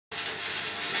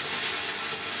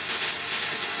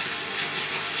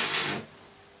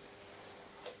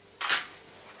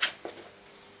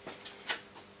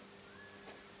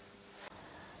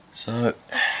So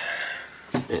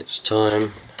it's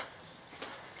time.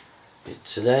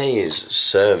 Today is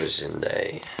servicing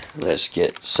day. Let's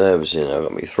get servicing. I've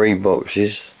got me 3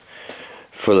 boxes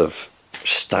full of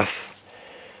stuff.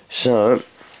 So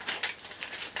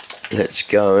let's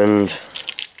go, and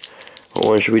what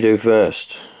one should we do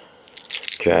first?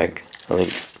 Jag, I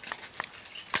think.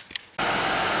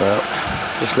 Well,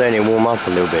 just letting it warm up a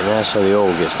little bit now so the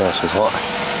oil gets nice and hot.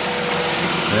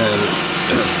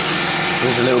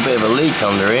 There's a little bit of a leak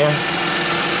under here.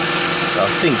 I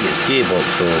think it's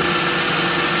gearbox oil.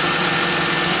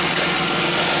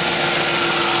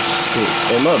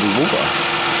 It might be water.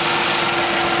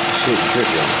 See it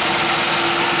dripping.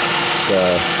 So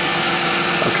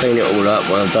I'll clean it all up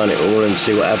when I've done it all and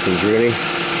see what happens really.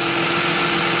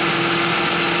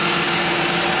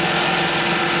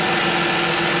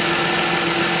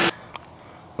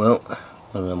 Well,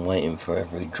 while I'm waiting for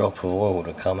every drop of oil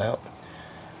to come out,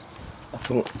 I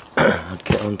thought I'd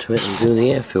get onto it and do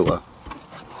the air filter.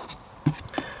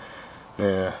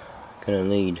 Now, gonna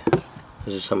need,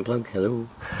 there's a sump plug, hello.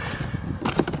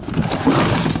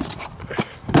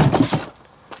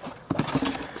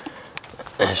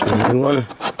 There's my new one.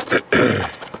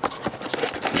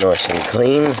 Nice and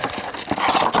clean,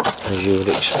 as you would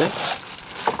expect.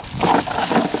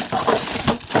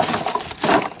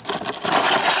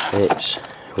 It's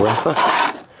rougher.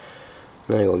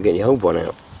 Now you've got to get the old one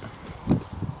out.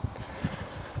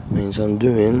 Means I'm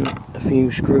doing a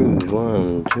few screws.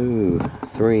 1, 2,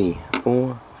 3,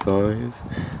 4, 5,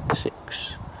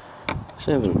 6,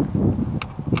 7.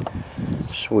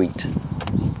 Sweet.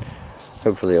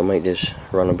 Hopefully I'll make this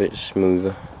run a bit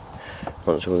smoother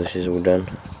once all this is all done.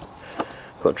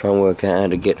 Got to try and work out how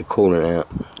to get the coolant out.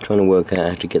 Trying to work out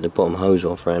how to get the bottom hose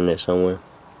off around there somewhere.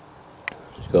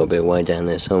 It's got a bit of way down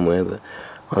there somewhere, but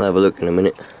I'll have a look in a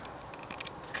minute.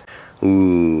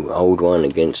 Ooh, old one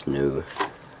against new.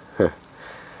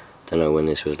 Don't know when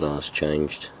this was last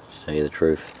changed, to tell you the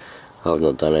truth. I've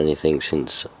not done anything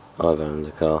since I've owned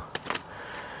the car.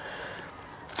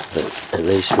 But at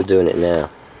least we're doing it now.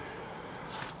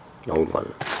 Old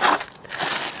one.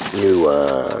 New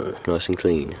one. Nice and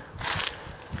clean.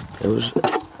 There was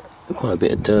quite a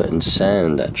bit of dirt and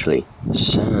sand actually.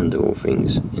 Sand all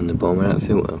things in the bottom of that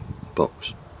filter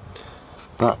box.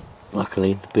 But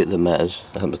luckily the bit that matters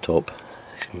at the top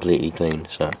is completely clean,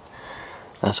 so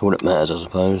that's all that matters, I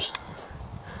suppose.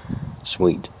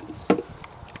 Sweet.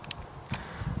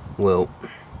 Well,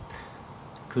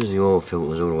 because the oil filter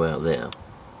was all the way up there,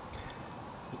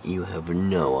 you have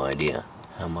no idea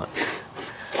how much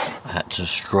I had to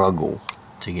struggle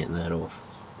to get that off.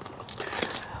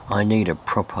 I need a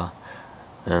proper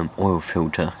oil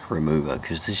filter remover,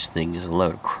 because this thing is a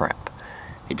load of crap.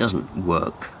 It doesn't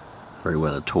work very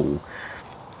well at all.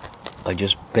 I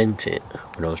just bent it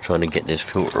when I was trying to get this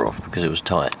filter off because it was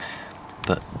tight.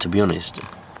 But to be honest,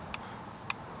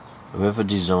 whoever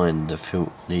designed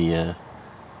the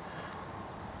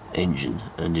engine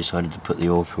and decided to put the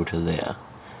oil filter there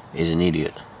is an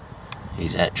idiot.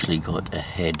 He's actually got a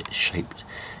head shaped.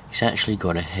 He's actually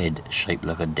got a head shaped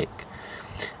like a dick,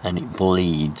 and it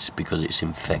bleeds because it's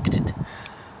infected.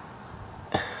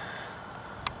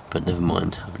 But never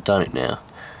mind, I've done it now.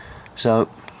 So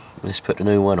let's put the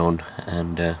new one on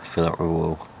and fill up with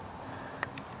oil.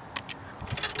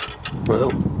 Well,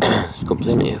 it's got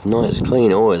plenty of nice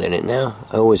clean oil in it now.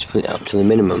 I always fill it up to the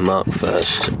minimum mark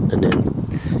first and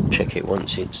then check it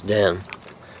once it's down.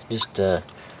 Just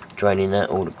draining out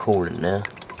all the coolant now.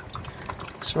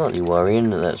 Slightly worrying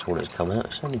that that's what has come out.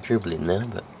 It's only dribbling now,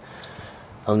 but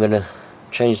I'm going to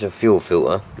change the fuel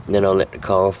filter and then I'll let the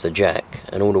car off the jack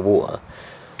and all the water,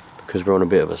 because we're on a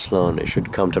bit of a slant. It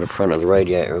should come to the front of the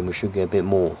radiator and we should get a bit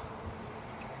more.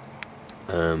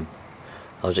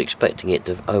 I was expecting it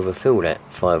to overfill that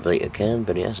 5 litre can,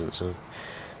 but it hasn't, so it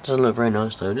doesn't look very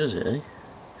nice though, does it, eh?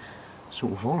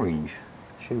 Sort of orange.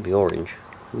 Shouldn't be orange.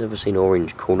 I've never seen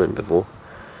orange coolant before.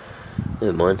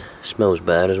 Never mind, smells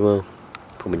bad as well.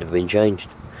 Probably never been changed.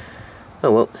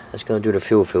 Oh well, let's go and do the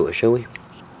fuel filter, shall we?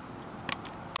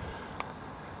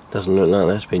 Doesn't look like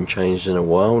that's been changed in a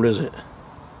while, does it?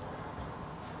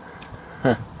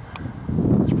 Huh.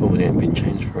 It's probably hasn't been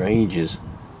changed for ages.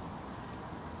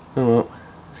 Oh well,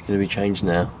 it's going to be changed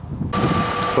now.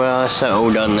 Well, that's that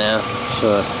all done now.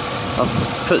 So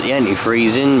I've put the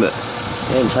antifreeze in, but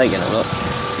it hasn't taken a lot.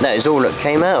 That is all that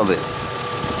came out of it.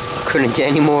 I couldn't get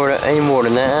any more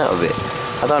than that out of it.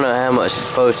 I don't know how much it's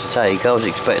supposed to take. I was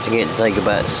expecting it to take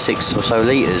about 6 or so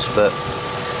litres, but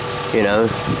you know,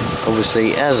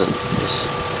 obviously it hasn't.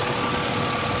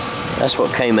 That's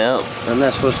what came out, and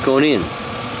that's what's gone in.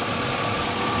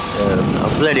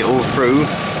 I've let it all through.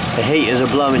 The heaters are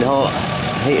blowing hot.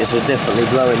 heaters are definitely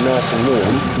blowing nice and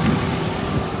warm.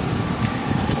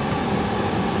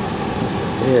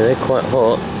 Yeah, they're quite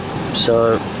hot,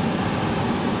 so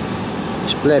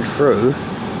it's bled through.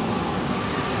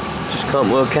 Just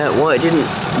can't work out why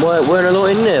it weren't a lot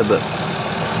in there, but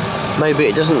maybe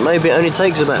it doesn't. Maybe it only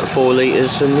takes about 4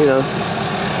 litres, and you know,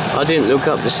 I didn't look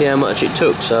up to see how much it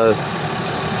took, so.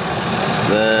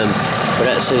 But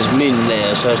that says min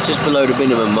there, so it's just below the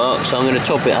minimum mark. So I'm going to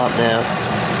top it up now,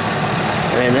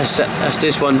 and that's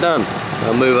this one done.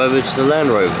 I'll move over to the Land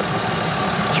Rover.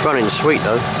 It's running sweet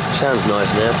though. Sounds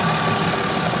nice now.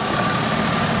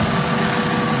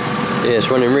 Yeah, it's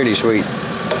running really sweet.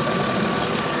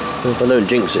 Hope I don't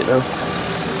jinx it though.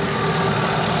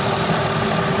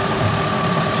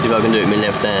 See if I can do it with my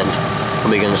left hand.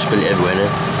 Probably going to spill it everywhere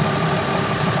now.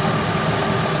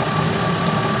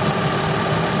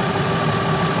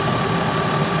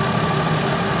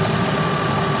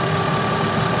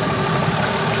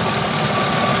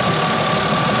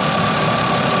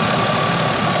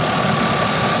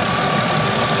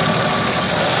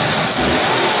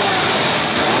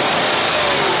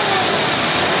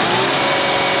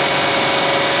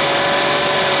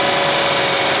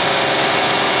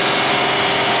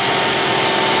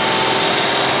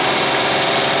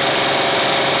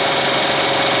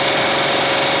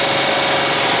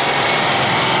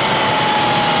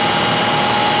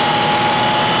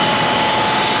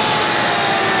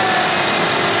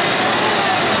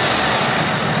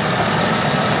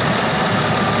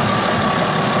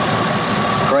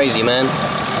 Crazy, man.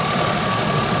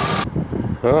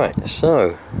 Alright,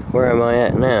 so where am I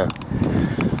at now?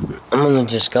 I'm on the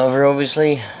Discover,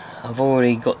 obviously. I've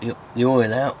already got the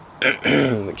oil out,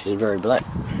 which is very black.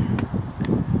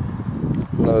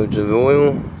 Loads of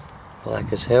oil,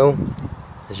 black as hell,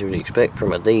 as you would expect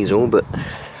from a diesel, but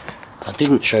I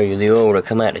didn't show you the oil that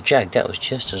come out of the Jag. That was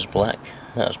just as black.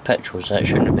 That was petrol, so that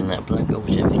shouldn't have been that black.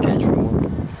 Obviously, it was changed for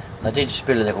oil. I did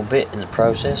spill a little bit in the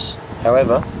process,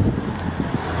 however,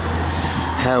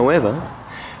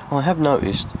 I have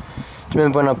noticed, do you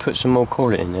remember when I put some more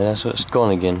coolant in there? That's what's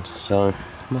gone again, so I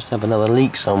must have another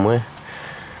leak somewhere.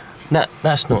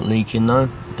 That's not leaking though.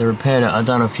 The repair that I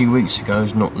done a few weeks ago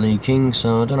is not leaking,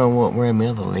 so I don't know where my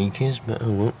other leak is, but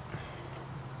oh well.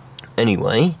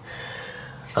 Anyway,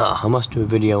 I must do a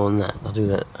video on that. I'll do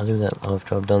that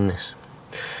after I've done this.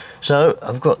 So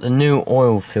I've got the new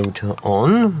oil filter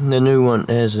on. The new one,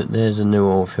 there's a new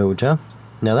oil filter.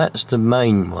 Now that's the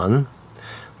main one.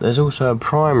 There's also a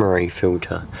primary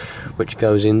filter which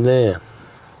goes in there.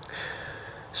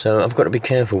 So I've got to be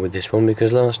careful with this one,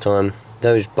 because last time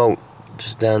those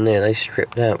bolts down there, they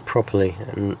stripped out properly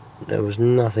and there was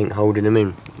nothing holding them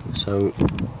in. So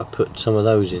I put some of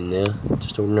those in there,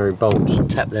 just ordinary bolts,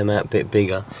 tap them out a bit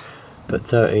bigger, put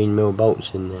 13mm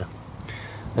bolts in there.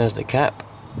 There's the cap,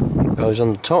 goes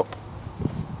on the top,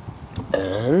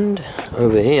 and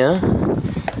over here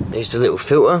is the little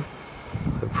filter,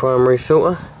 the primary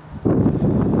filter.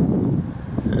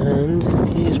 And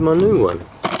here's my new one.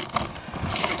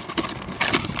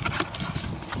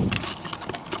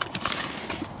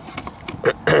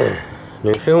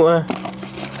 New filter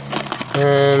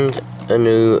and a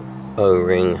new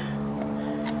O-ring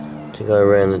to go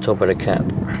around the top of the cap.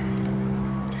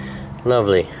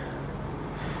 Lovely.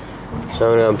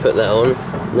 So I'm going to put that on.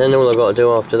 Then all I've got to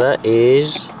do after that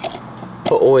is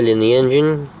put oil in the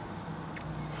engine,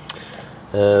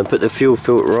 put the fuel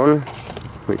filter on,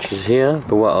 which is here,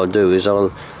 but what I'll do is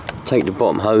I'll take the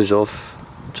bottom hose off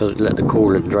to let the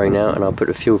coolant drain out, and I'll put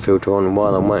the fuel filter on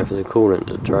while I'm waiting for the coolant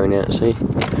to drain out, see?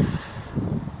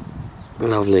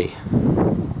 Lovely.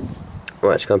 Right,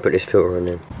 let's go and put this filter on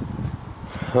then.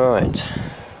 Alright,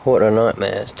 what a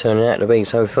nightmare it's turning out to be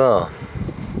so far.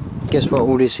 Guess what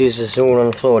all this is? It's all on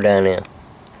the floor down here.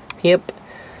 Yep,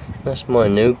 that's my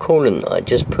new coolant that I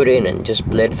just put in and just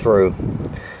bled through.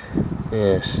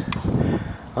 Yes.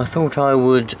 I thought I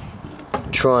would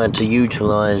try to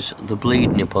utilise the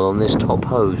bleed nipple on this top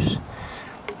hose,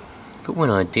 but when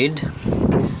I did,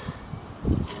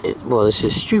 well, this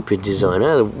is a stupid design.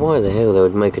 Why the hell they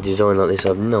would make a design like this, I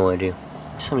have no idea.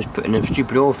 Someone's putting them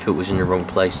stupid oil filters in the wrong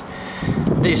place.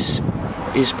 This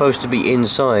is supposed to be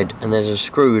inside, and there's a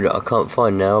screw that I can't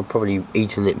find now. I've probably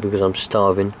eaten it because I'm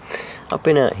starving. I've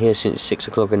been out here since 6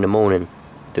 o'clock in the morning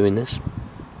doing this.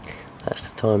 That's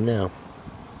the time now.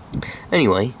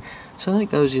 Anyway, so that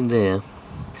goes in there,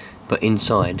 but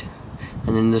inside,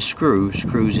 and then the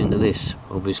screws into this,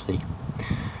 obviously.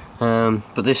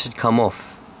 But this had come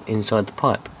off inside the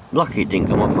pipe. Lucky it didn't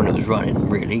come off when it was running,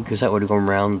 really, because that would have gone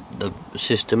round the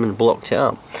system and blocked it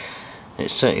up.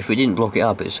 If we didn't block it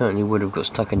up, it certainly would have got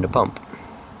stuck in the pump.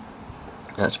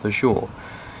 That's for sure.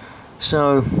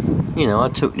 So, you know, I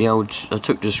took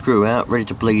the screw out, ready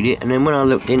to bleed it, and then when I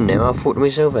looked in there, I thought to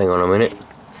myself, hang on a minute,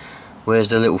 where's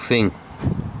the little thing?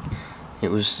 It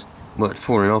was, well, it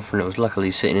fallen off, and it was luckily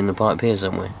sitting in the pipe here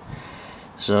somewhere.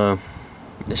 So,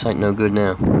 this ain't no good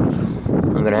now.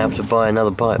 I'm gonna have to buy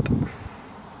another pipe,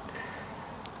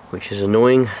 which is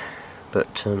annoying,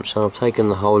 but so I've taken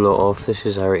the whole lot off. This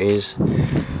is how it is.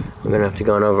 I'm gonna have to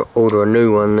go and order a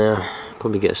new one now.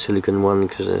 Probably get a silicone one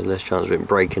because there's less chance of it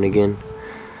breaking again.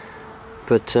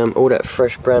 But all that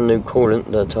fresh brand new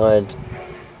coolant that I had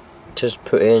just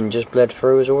put in, just bled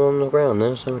through, is all on the ground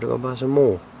now, so I've got to buy some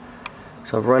more.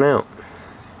 So I've run out.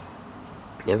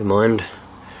 Never mind.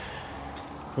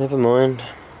 Never mind.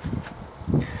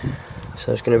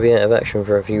 So it's going to be out of action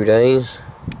for a few days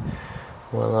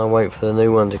while I wait for the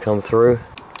new one to come through.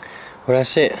 Well,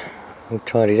 that's it. I've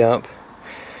tidied up.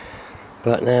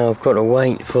 But now I've got to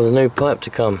wait for the new pipe to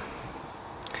come.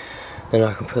 Then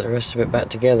I can put the rest of it back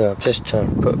together. I've just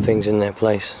put things in their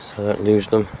place so I don't lose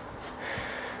them.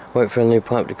 Wait for a new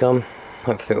pipe to come.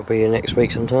 Hopefully it'll be here next week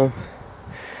sometime.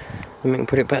 Then we can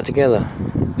put it back together.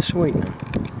 Sweet, man.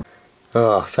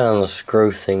 Oh, I found the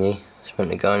screw thingy. It's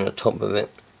meant to go on the top of it.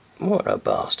 What a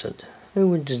bastard. Who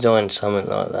would design something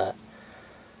like that?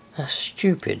 That's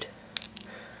stupid.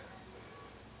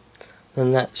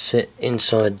 Then that sit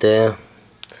inside there.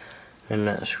 And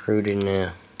that's screwed in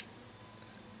there.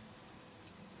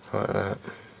 Like that.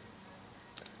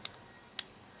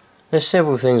 There's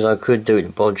several things I could do to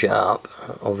bodge it up,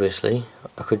 obviously.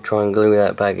 I could try and glue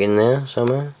that back in there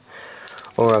somehow.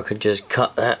 Or I could just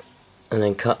cut that, and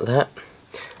then cut that,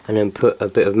 and then put a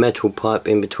bit of metal pipe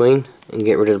in between, and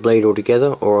get rid of the blade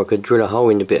altogether. Or I could drill a hole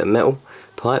in the bit of metal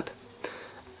pipe,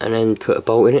 and then put a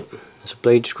bolt in it. That's a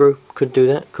blade screw. Could do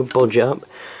that, could bodge it up.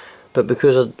 But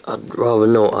because I'd rather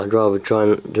not, I'd rather try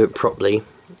and do it properly.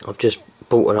 I've just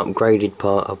bought an upgraded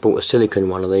part. I've bought a silicone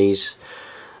one of these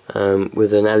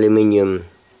with an aluminium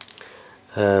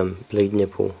bleed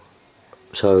nipple.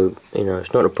 So, you know,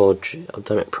 it's not a bodge. I've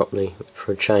done it properly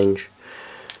for a change.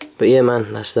 But yeah,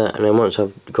 man, that's that. And then once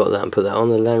I've got that and put that on,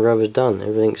 the Land Rover's done.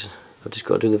 I've just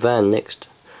got to do the van next.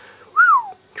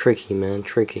 Tricky, man,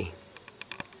 tricky.